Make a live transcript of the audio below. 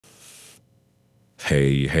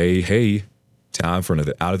Hey. Time for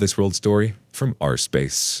another out of this world story from our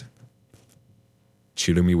space.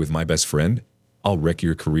 Shooting me with my best friend? I'll wreck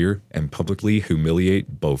your career and publicly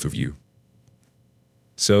humiliate both of you.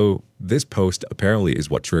 So, this post apparently is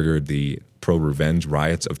what triggered the pro-revenge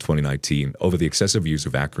riots of 2019 over the excessive use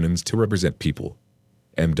of acronyms to represent people.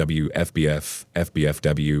 MW, FBF,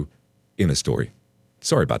 FBFW in a story.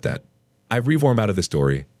 Sorry about that. I've reformatted the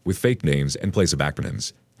story with fake names in place of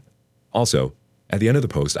acronyms. Also, at the end of the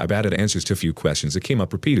post, I've added answers to a few questions that came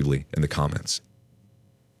up repeatedly in the comments.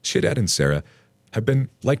 Shithead and Sarah have been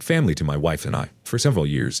like family to my wife and I for several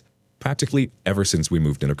years, practically ever since we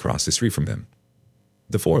moved in across the street from them.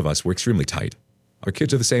 The four of us were extremely tight. Our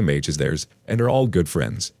kids are the same age as theirs and are all good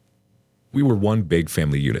friends. We were one big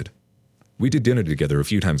family unit. We did dinner together a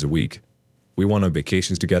few times a week. We went on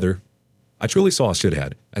vacations together. I truly saw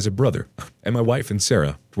Shithead as a brother, and my wife and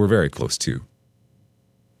Sarah were very close too.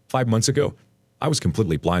 5 months ago, I was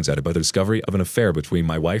completely blindsided by the discovery of an affair between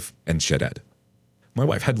my wife and Shithead. My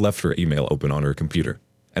wife had left her email open on her computer,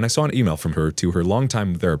 and I saw an email from her to her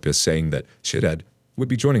longtime therapist saying that Shithead would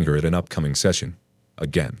be joining her at an upcoming session.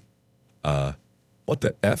 Again. What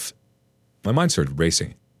the F? My mind started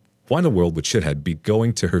racing. Why in the world would Shithead be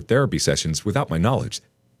going to her therapy sessions without my knowledge?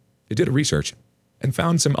 I did a research and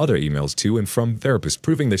found some other emails to and from therapists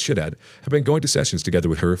proving that Shithead had been going to sessions together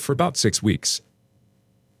with her for about 6 weeks.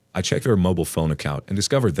 I checked their mobile phone account and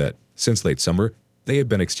discovered that, since late summer, they had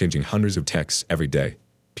been exchanging hundreds of texts every day,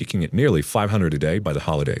 peaking at nearly 500 a day by the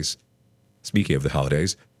holidays. Speaking of the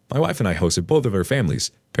holidays, my wife and I hosted both of our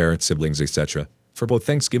families, parents, siblings, etc., for both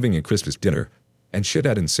Thanksgiving and Christmas dinner, and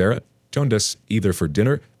Shithead and Sarah joined us either for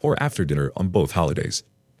dinner or after dinner on both holidays.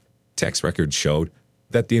 Text records showed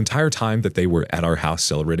that the entire time that they were at our house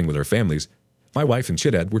celebrating with our families, my wife and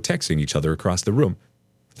Shithead were texting each other across the room.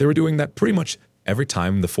 They were doing that pretty much every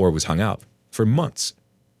time the four was hung out, for months.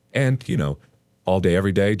 And, all day,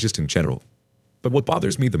 every day, just in general. But what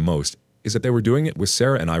bothers me the most is that they were doing it with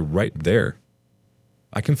Sarah and I right there.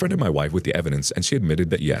 I confronted my wife with the evidence and she admitted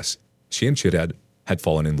that yes, she and Shithead had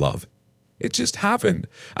fallen in love. It just happened.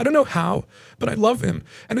 I don't know how, but I love him,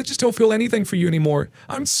 and I just don't feel anything for you anymore.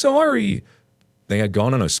 I'm sorry. They had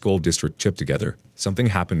gone on a school district trip together. Something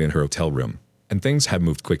happened in her hotel room, and things had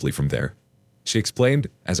moved quickly from there. She explained,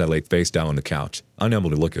 as I lay face down on the couch,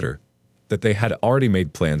 unable to look at her, that they had already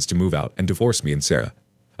made plans to move out and divorce me and Sarah.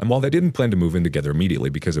 And while they didn't plan to move in together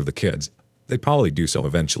immediately because of the kids, they'd probably do so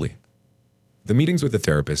eventually. The meetings with the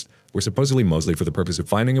therapist were supposedly mostly for the purpose of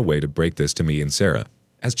finding a way to break this to me and Sarah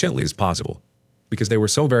as gently as possible, because they were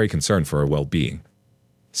so very concerned for our well-being.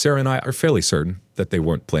 Sarah and I are fairly certain that they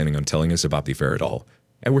weren't planning on telling us about the affair at all,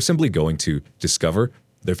 and were simply going to discover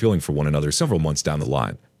their feeling for one another several months down the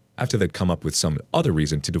line, after they'd come up with some other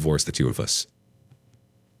reason to divorce the two of us.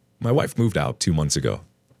 My wife moved out 2 months ago.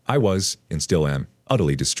 I was, and still am,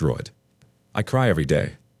 utterly destroyed. I cry every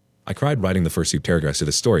day. I cried writing the first few paragraphs of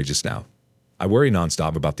the story just now. I worry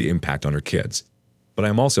nonstop about the impact on her kids. But I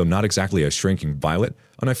am also not exactly a shrinking violet,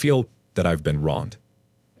 and I feel that I've been wronged.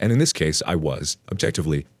 And in this case, I was,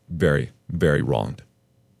 objectively, very, very wronged.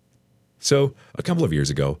 So, a couple of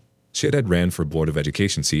years ago, Shithead ran for a Board of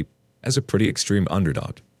Education seat as a pretty extreme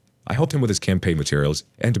underdog. I helped him with his campaign materials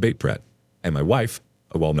and debate prep, and my wife,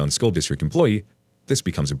 a well-known school district employee, this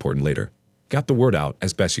becomes important later, got the word out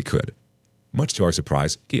as best she could. Much to our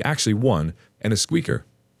surprise, he actually won, and a squeaker,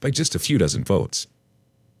 by just a few dozen votes.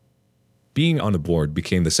 Being on the board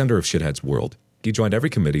became the center of Shithead's world. He joined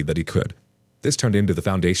every committee that he could. This turned into the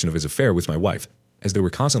foundation of his affair with my wife, as they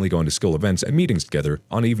were constantly going to school events and meetings together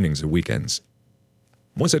on evenings and weekends.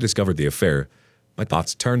 Once I discovered the affair, my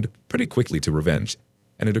thoughts turned pretty quickly to revenge,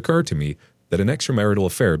 and it occurred to me that an extramarital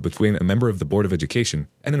affair between a member of the Board of Education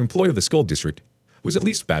and an employee of the school district was at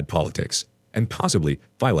least bad politics, and possibly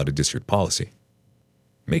violated district policy.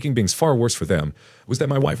 Making things far worse for them was that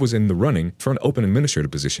my wife was in the running for an open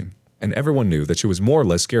administrative position, and everyone knew that she was more or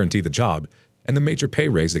less guaranteed the job and the major pay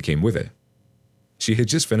raise that came with it. She had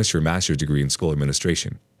just finished her master's degree in school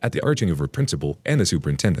administration at the urging of her principal and the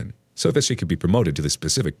superintendent so that she could be promoted to the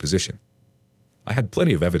specific position. I had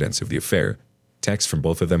plenty of evidence of the affair, texts from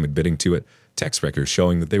both of them admitting to it, text records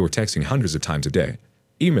showing that they were texting hundreds of times a day,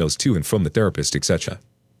 emails to and from the therapist, etc.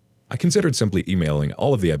 I considered simply emailing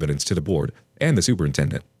all of the evidence to the board and the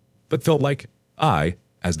superintendent, but felt like I,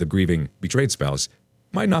 as the grieving, betrayed spouse,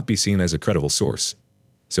 might not be seen as a credible source.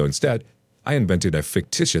 So instead, I invented a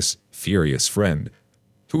fictitious, furious friend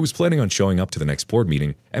who was planning on showing up to the next board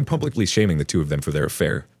meeting and publicly shaming the two of them for their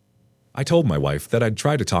affair. I told my wife that I'd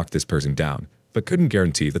try to talk this person down, but couldn't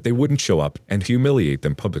guarantee that they wouldn't show up and humiliate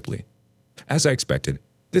them publicly. As I expected,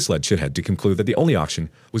 This led Shithead to conclude that the only option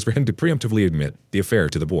was for him to preemptively admit the affair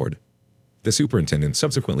to the board. The superintendent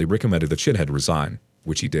subsequently recommended that Shithead resign,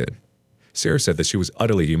 which he did. Sarah said that she was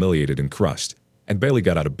utterly humiliated and crushed, and barely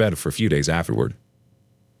got out of bed for a few days afterward.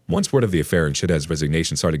 Once word of the affair and Shithead's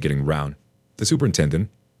resignation started getting round, the superintendent,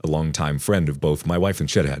 a longtime friend of both my wife and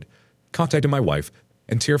Shithead, contacted my wife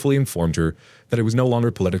and tearfully informed her that it was no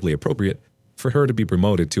longer politically appropriate for her to be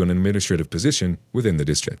promoted to an administrative position within the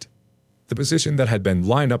district. The position that had been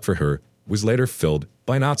lined up for her was later filled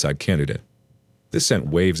by an outside candidate. This sent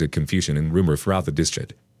waves of confusion and rumor throughout the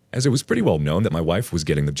district, as it was pretty well known that my wife was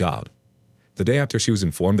getting the job. The day after she was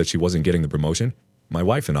informed that she wasn't getting the promotion, my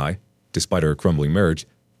wife and I, despite our crumbling marriage,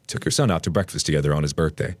 took her son out to breakfast together on his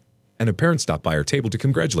birthday, and a parent stopped by our table to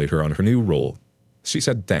congratulate her on her new role. She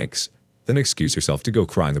said thanks, then excused herself to go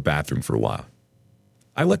cry in the bathroom for a while.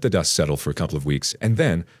 I let the dust settle for a couple of weeks, and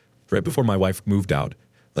then, right before my wife moved out,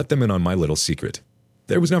 let them in on my little secret.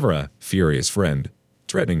 There was never a furious friend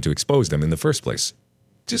threatening to expose them in the first place.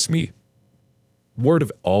 Just me. Word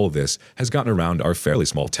of all of this has gotten around our fairly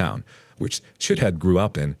small town, which Shithead grew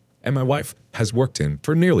up in, and my wife has worked in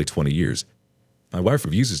for nearly 20 years. My wife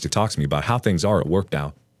refuses to talk to me about how things are at work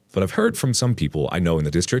now, but I've heard from some people I know in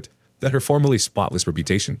the district that her formerly spotless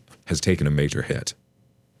reputation has taken a major hit.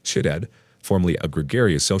 Shithead, formerly a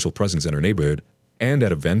gregarious social presence in her neighborhood, and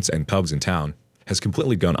at events and pubs in town, has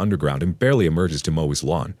completely gone underground and barely emerges to mow his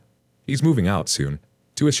lawn. He's moving out soon,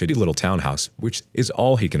 to a shitty little townhouse, which is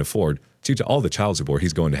all he can afford due to all the child support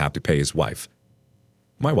he's going to have to pay his wife.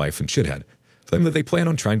 My wife and Shithead claim that they plan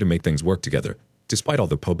on trying to make things work together, despite all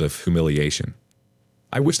the public humiliation.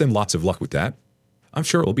 I wish them lots of luck with that. I'm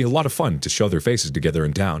sure it'll be a lot of fun to show their faces together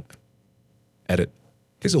in town. Edit.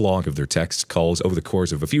 Here's a log of their texts calls over the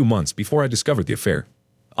course of a few months before I discovered the affair.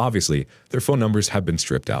 Obviously, their phone numbers have been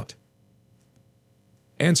stripped out.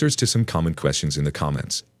 Answers to some common questions in the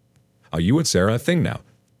comments. Are you and Sarah a thing now?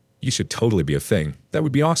 You should totally be a thing. That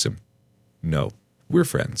would be awesome. No, we're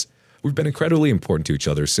friends. We've been incredibly important to each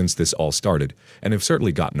other since this all started, and have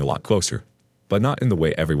certainly gotten a lot closer, but not in the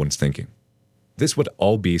way everyone's thinking. This would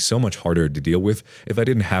all be so much harder to deal with if I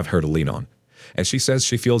didn't have her to lean on, and she says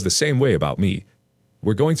she feels the same way about me.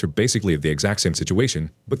 We're going through basically the exact same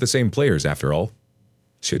situation, but the same players after all.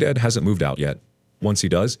 Shithead hasn't moved out yet. Once he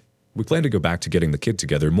does, we plan to go back to getting the kid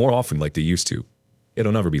together more often like they used to.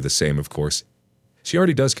 It'll never be the same, of course. She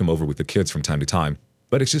already does come over with the kids from time to time,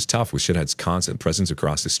 but it's just tough with Shithead's constant presence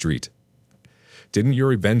across the street. Didn't your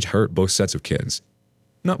revenge hurt both sets of kids?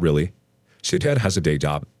 Not really. Shithead has a day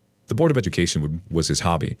job. The Board of Education was his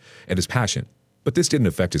hobby and his passion, but this didn't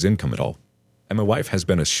affect his income at all. And my wife has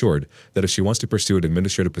been assured that if she wants to pursue an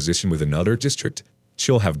administrative position with another district,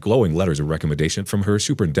 she'll have glowing letters of recommendation from her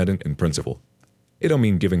superintendent and principal. It don't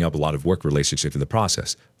mean giving up a lot of work relationship in the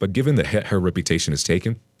process, but given the hit her reputation has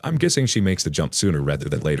taken, I'm guessing she makes the jump sooner rather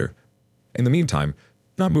than later. In the meantime,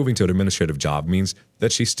 not moving to an administrative job means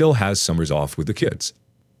that she still has summers off with the kids.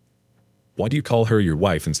 Why do you call her your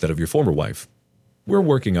wife instead of your former wife? We're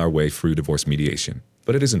working our way through divorce mediation,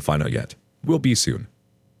 but it isn't final yet. We'll be soon.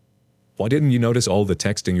 Why didn't you notice all the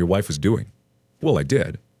texting your wife was doing? Well, I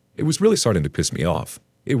did. It was really starting to piss me off.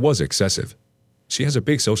 It was excessive. She has a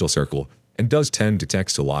big social circle and does tend to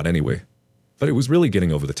text a lot anyway. But it was really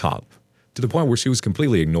getting over the top, to the point where she was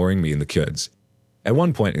completely ignoring me and the kids. At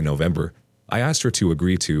one point in November, I asked her to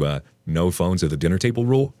agree to no phones at the dinner table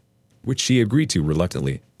rule, which she agreed to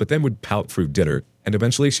reluctantly, but then would pout through dinner, and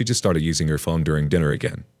eventually she just started using her phone during dinner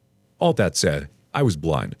again. All that said, I was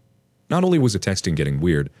blind. Not only was the texting getting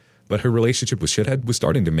weird, but her relationship with Shithead was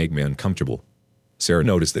starting to make me uncomfortable. Sarah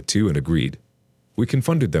noticed that too and agreed. We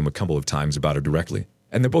confronted them a couple of times about it directly,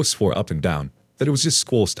 and they both swore up and down that it was just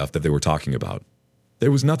school stuff that they were talking about.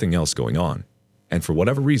 There was nothing else going on, and for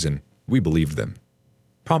whatever reason, we believed them.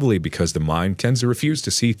 Probably because the mind tends to refuse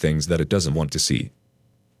to see things that it doesn't want to see.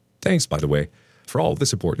 Thanks, by the way, for all of the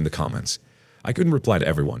support in the comments. I couldn't reply to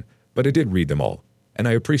everyone, but I did read them all, and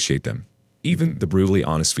I appreciate them. Even the brutally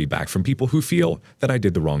honest feedback from people who feel that I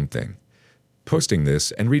did the wrong thing. Posting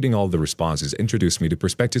this and reading all the responses introduced me to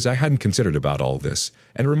perspectives I hadn't considered about all of this,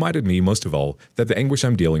 and reminded me most of all that the anguish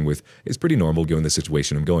I'm dealing with is pretty normal given the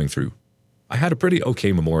situation I'm going through. I had a pretty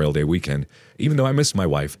okay Memorial Day weekend, even though I missed my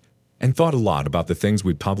wife, and thought a lot about the things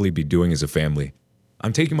we'd probably be doing as a family.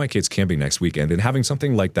 I'm taking my kids camping next weekend and having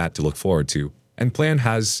something like that to look forward to, and plan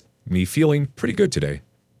has me feeling pretty good today.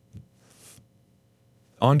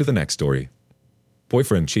 On to the next story.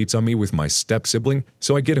 Boyfriend cheats on me with my step-sibling,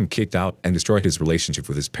 so I get him kicked out and destroy his relationship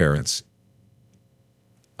with his parents.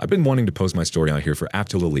 I've been wanting to post my story on here for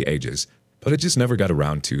absolutely ages, but I just never got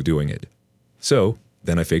around to doing it. So,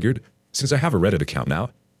 then I figured, since I have a Reddit account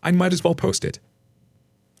now, I might as well post it.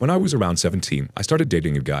 When I was around 17, I started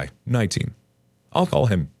dating a guy, 19. I'll call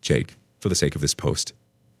him Jake for the sake of this post.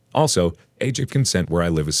 Also, age of consent where I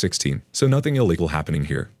live is 16, so nothing illegal happening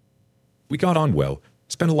here. We got on well,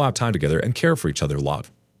 spent a lot of time together, and cared for each other a lot.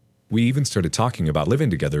 We even started talking about living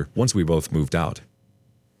together once we both moved out.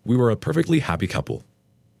 We were a perfectly happy couple.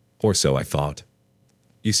 Or so I thought.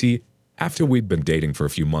 You see, after we'd been dating for a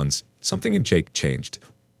few months, something in Jake changed.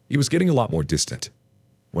 He was getting a lot more distant.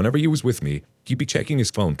 Whenever he was with me, he'd be checking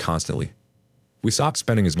his phone constantly. We stopped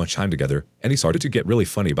spending as much time together, and he started to get really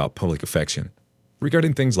funny about public affection,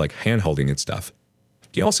 regarding things like hand-holding and stuff.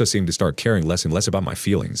 He also seemed to start caring less and less about my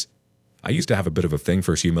feelings. I used to have a bit of a thing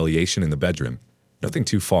for humiliation in the bedroom, nothing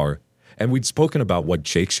too far, and we'd spoken about what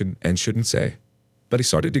Jake should and shouldn't say. But he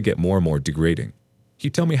started to get more and more degrading.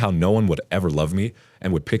 He'd tell me how no one would ever love me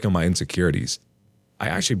and would pick on my insecurities. I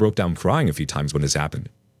actually broke down crying a few times when this happened.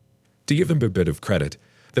 To give him a bit of credit,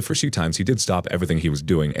 the first few times he did stop everything he was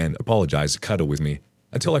doing and apologize to cuddle with me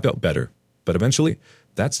until I felt better. But eventually,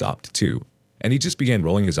 that stopped too, and he just began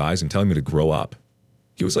rolling his eyes and telling me to grow up.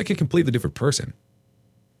 He was like a completely different person.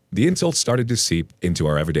 The insults started to seep into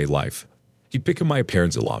our everyday life. He'd pick on my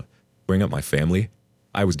appearance a lot, bring up my family.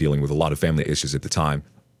 I was dealing with a lot of family issues at the time.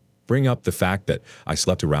 Bring up the fact that I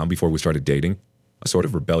slept around before we started dating, a sort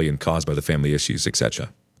of rebellion caused by the family issues,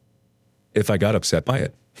 etc. If I got upset by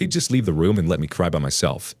it, he'd just leave the room and let me cry by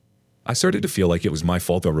myself. I started to feel like it was my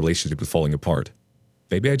fault our relationship was falling apart.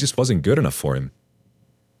 Maybe I just wasn't good enough for him.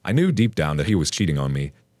 I knew deep down that he was cheating on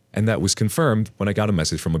me, and that was confirmed when I got a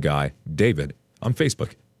message from a guy, David, on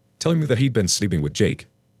Facebook, telling me that he'd been sleeping with Jake.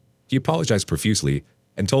 He apologized profusely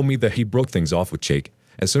and told me that he broke things off with Jake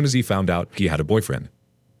as soon as he found out he had a boyfriend.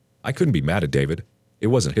 I couldn't be mad at David. It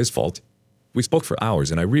wasn't his fault. We spoke for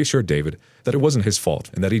hours and I reassured David that it wasn't his fault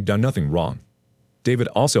and that he'd done nothing wrong. David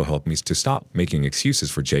also helped me to stop making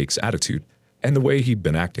excuses for Jake's attitude and the way he'd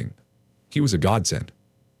been acting. He was a godsend.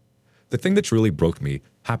 The thing that truly broke me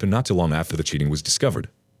happened not too long after the cheating was discovered.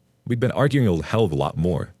 We'd been arguing a hell of a lot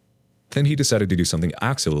more. Then he decided to do something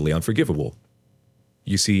absolutely unforgivable.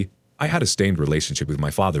 You see, I had a strained relationship with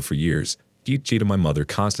my father for years. He'd cheated my mother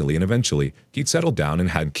constantly, and eventually, he'd settled down and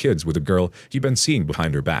had kids with a girl he'd been seeing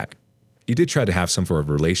behind her back. He did try to have some sort of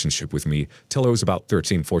relationship with me till I was about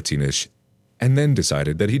 13, 14-ish, and then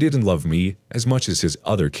decided that he didn't love me as much as his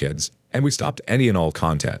other kids, and we stopped any and all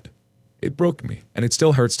contact. It broke me, and it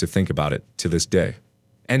still hurts to think about it to this day.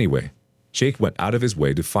 Anyway, Jake went out of his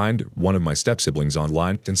way to find one of my step-siblings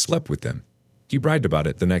online and slept with them. He bragged about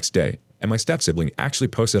it the next day, and my step-sibling actually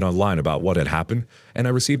posted online about what had happened, and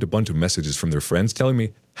I received a bunch of messages from their friends telling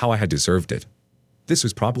me how I had deserved it. This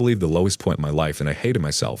was probably the lowest point in my life, and I hated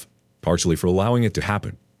myself, partially for allowing it to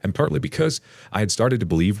happen, and partly because I had started to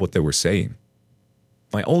believe what they were saying.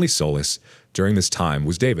 My only solace during this time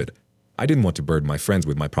was David. I didn't want to burden my friends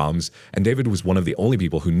with my problems, and David was one of the only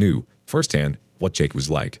people who knew, firsthand, what Jake was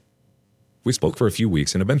like. We spoke for a few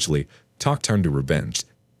weeks, and eventually, talk turned to revenge.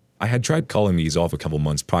 I had tried calling these off a couple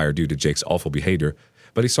months prior due to Jake's awful behavior,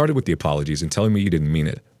 but he started with the apologies and telling me he didn't mean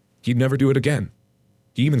it. He'd never do it again.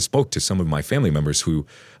 He even spoke to some of my family members who,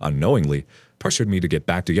 unknowingly, pressured me to get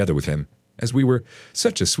back together with him, as we were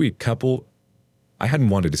such a sweet couple. I hadn't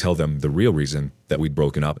wanted to tell them the real reason that we'd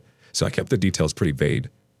broken up, so I kept the details pretty vague,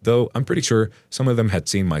 though I'm pretty sure some of them had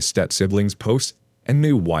seen my step-siblings' posts and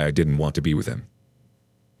knew why I didn't want to be with him.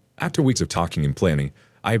 After weeks of talking and planning,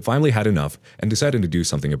 I had finally had enough and decided to do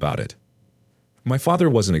something about it. My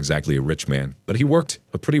father wasn't exactly a rich man, but he worked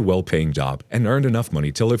a pretty well-paying job and earned enough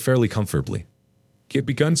money to live fairly comfortably. He had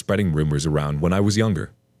begun spreading rumors around when I was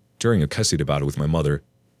younger, during a custody battle with my mother,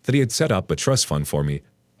 that he had set up a trust fund for me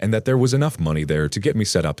and that there was enough money there to get me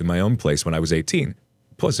set up in my own place when I was 18,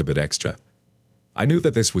 plus a bit extra. I knew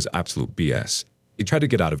that this was absolute BS. He tried to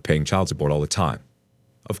get out of paying child support all the time.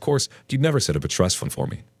 Of course, he'd never set up a trust fund for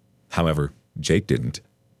me. However, Jake didn't.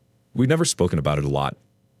 We'd never spoken about it a lot,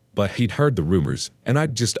 but he'd heard the rumors, and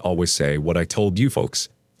I'd just always say what I told you folks.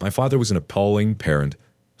 My father was an appalling parent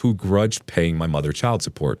who grudged paying my mother child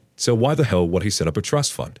support, so why the hell would he set up a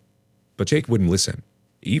trust fund? But Jake wouldn't listen.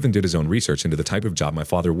 He even did his own research into the type of job my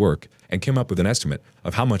father worked and came up with an estimate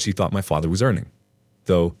of how much he thought my father was earning.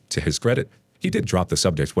 Though, to his credit, he did drop the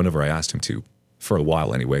subject whenever I asked him to, for a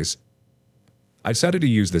while anyways. I decided to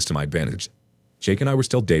use this to my advantage. Jake and I were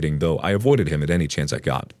still dating, though I avoided him at any chance I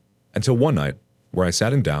got. Until one night, where I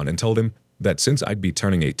sat him down and told him that since I'd be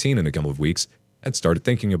turning 18 in a couple of weeks, I'd started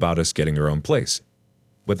thinking about us getting our own place,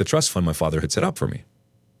 with the trust fund my father had set up for me.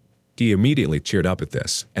 He immediately cheered up at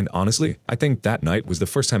this, and honestly, I think that night was the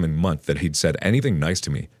first time in months that he'd said anything nice to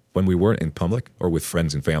me when we weren't in public or with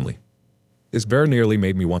friends and family. This very nearly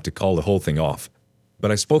made me want to call the whole thing off.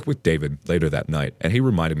 But I spoke with David later that night, and he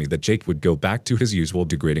reminded me that Jake would go back to his usual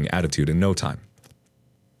degrading attitude in no time.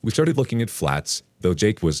 We started looking at flats, though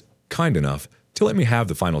Jake was kind enough to let me have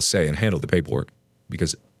the final say and handle the paperwork,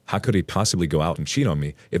 because how could he possibly go out and cheat on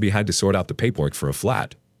me if he had to sort out the paperwork for a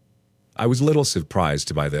flat? I was a little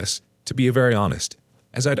surprised by this, to be very honest,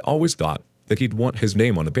 as I'd always thought that he'd want his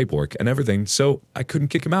name on the paperwork and everything, so I couldn't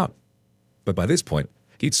kick him out. But by this point,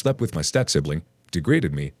 he'd slept with my step-sibling,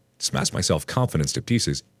 degraded me, smashed my self-confidence to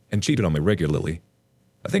pieces, and cheated on me regularly.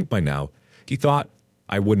 I think by now, he thought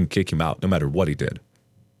I wouldn't kick him out no matter what he did.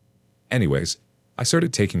 Anyways, I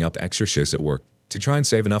started taking up extra shifts at work to try and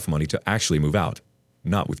save enough money to actually move out.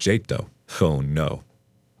 Not with Jake, though. Oh no.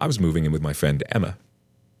 I was moving in with my friend Emma.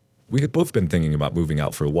 We had both been thinking about moving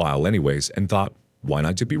out for a while anyways and thought, why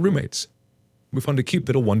not to be roommates? We found a cute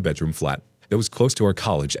little one-bedroom flat that was close to our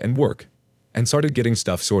college and work, and started getting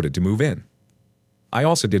stuff sorted to move in. I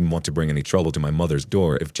also didn't want to bring any trouble to my mother's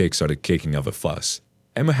door if Jake started kicking up a fuss.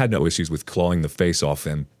 Emma had no issues with clawing the face off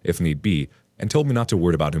him, if need be, and told me not to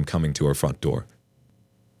worry about him coming to our front door.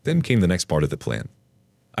 Then came the next part of the plan.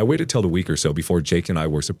 I waited till a week or so before Jake and I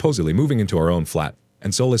were supposedly moving into our own flat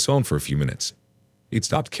and stole his phone for a few minutes. He'd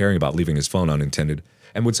stopped caring about leaving his phone unattended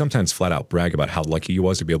and would sometimes flat out brag about how lucky he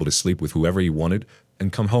was to be able to sleep with whoever he wanted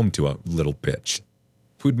and come home to a little bitch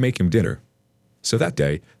who'd make him dinner. So that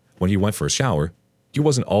day, when he went for a shower, he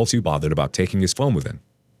wasn't all too bothered about taking his phone with him.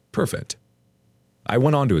 Perfect. I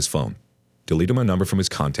went onto his phone, deleted my number from his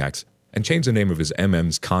contacts, and changed the name of his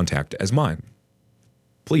MM's contact as mine.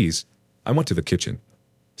 Please, I went to the kitchen,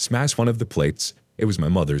 smashed one of the plates. It was my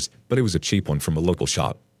mother's, but it was a cheap one from a local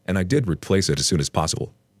shop, and I did replace it as soon as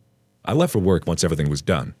possible. I left for work once everything was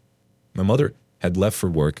done. My mother had left for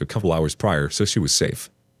work a couple hours prior, so she was safe.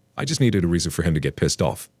 I just needed a reason for him to get pissed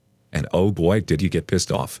off. And oh boy, did he get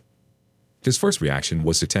pissed off. His first reaction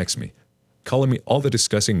was to text me, calling me all the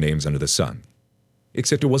disgusting names under the sun.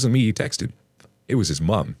 Except it wasn't me he texted. It was his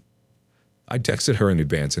mom. I texted her in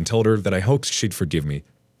advance and told her that I hoped she'd forgive me,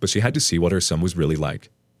 but she had to see what her son was really like.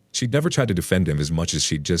 She'd never tried to defend him as much as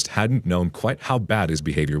she just hadn't known quite how bad his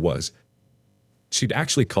behavior was. She'd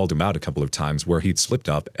actually called him out a couple of times where he'd slipped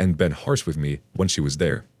up and been harsh with me when she was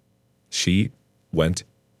there. She went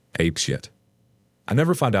apeshit. I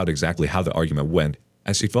never found out exactly how the argument went,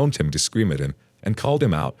 as she phoned him to scream at him and called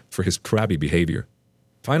him out for his crabby behavior,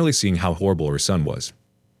 finally seeing how horrible her son was.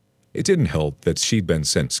 It didn't help that she'd been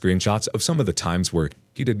sent screenshots of some of the times where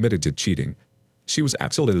he'd admitted to cheating. She was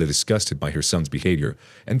absolutely disgusted by her son's behavior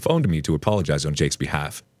and phoned me to apologize on Jake's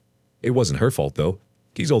behalf. It wasn't her fault, though.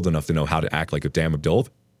 He's old enough to know how to act like a damn adult.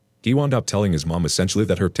 He wound up telling his mom essentially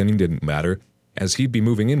that her opinion didn't matter, as he'd be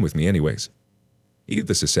moving in with me anyways.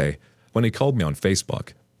 Needless to say, when he called me on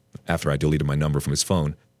Facebook, after I deleted my number from his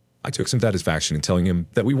phone, I took some satisfaction in telling him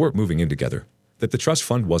that we weren't moving in together, that the trust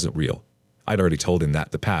fund wasn't real. I'd already told him that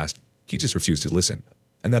in the past, he just refused to listen,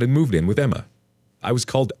 and that I'd moved in with Emma. I was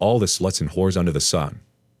called all the sluts and whores under the sun.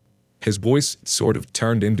 His voice sort of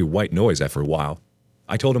turned into white noise after a while.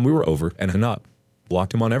 I told him we were over and hung up,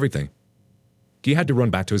 blocked him on everything. He had to run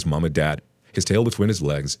back to his mom and dad, his tail between his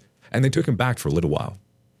legs, and they took him back for a little while.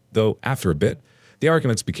 Though, after a bit, the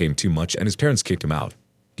arguments became too much and his parents kicked him out.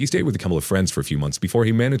 He stayed with a couple of friends for a few months before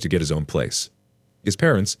he managed to get his own place. His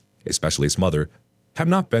parents, especially his mother, have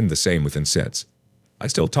not been the same with him since. I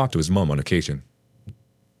still talk to his mom on occasion.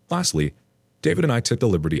 Lastly, David and I took the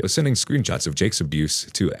liberty of sending screenshots of Jake's abuse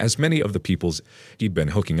to as many of the peoples he'd been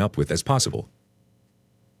hooking up with as possible.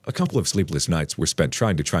 A couple of sleepless nights were spent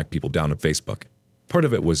trying to track people down on Facebook. Part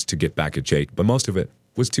of it was to get back at Jake, but most of it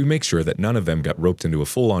was to make sure that none of them got roped into a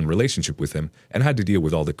full-on relationship with him and had to deal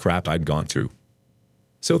with all the crap I'd gone through.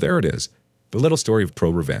 So there it is, the little story of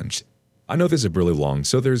pro-revenge. I know this is really long,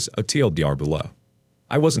 so there's a TLDR below.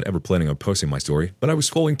 I wasn't ever planning on posting my story, but I was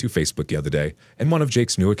scrolling through Facebook the other day, and one of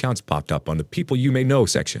Jake's new accounts popped up on the People You May Know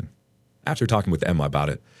section. After talking with Emma about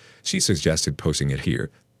it, she suggested posting it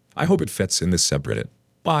here. I hope it fits in this subreddit.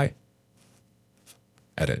 Bye.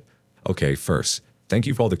 Edit. Okay, first, thank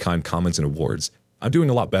you for all the kind comments and awards. I'm doing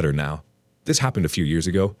a lot better now. This happened a few years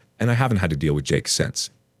ago, and I haven't had to deal with Jake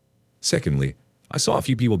since. Secondly, I saw a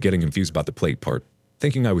few people getting confused about the plate part,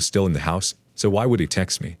 thinking I was still in the house, so why would he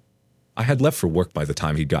text me? I had left for work by the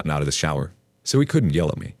time he'd gotten out of the shower, so he couldn't yell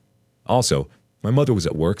at me. Also, my mother was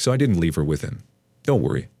at work, so I didn't leave her with him. Don't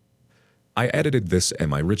worry. I edited this and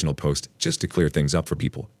my original post just to clear things up for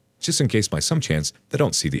people, just in case by some chance they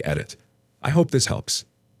don't see the edit. I hope this helps.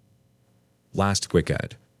 Last quick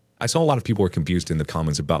ad. I saw a lot of people were confused in the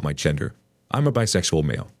comments about my gender. I'm a bisexual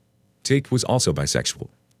male. Jake was also bisexual.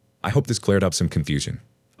 I hope this cleared up some confusion.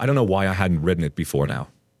 I don't know why I hadn't written it before now.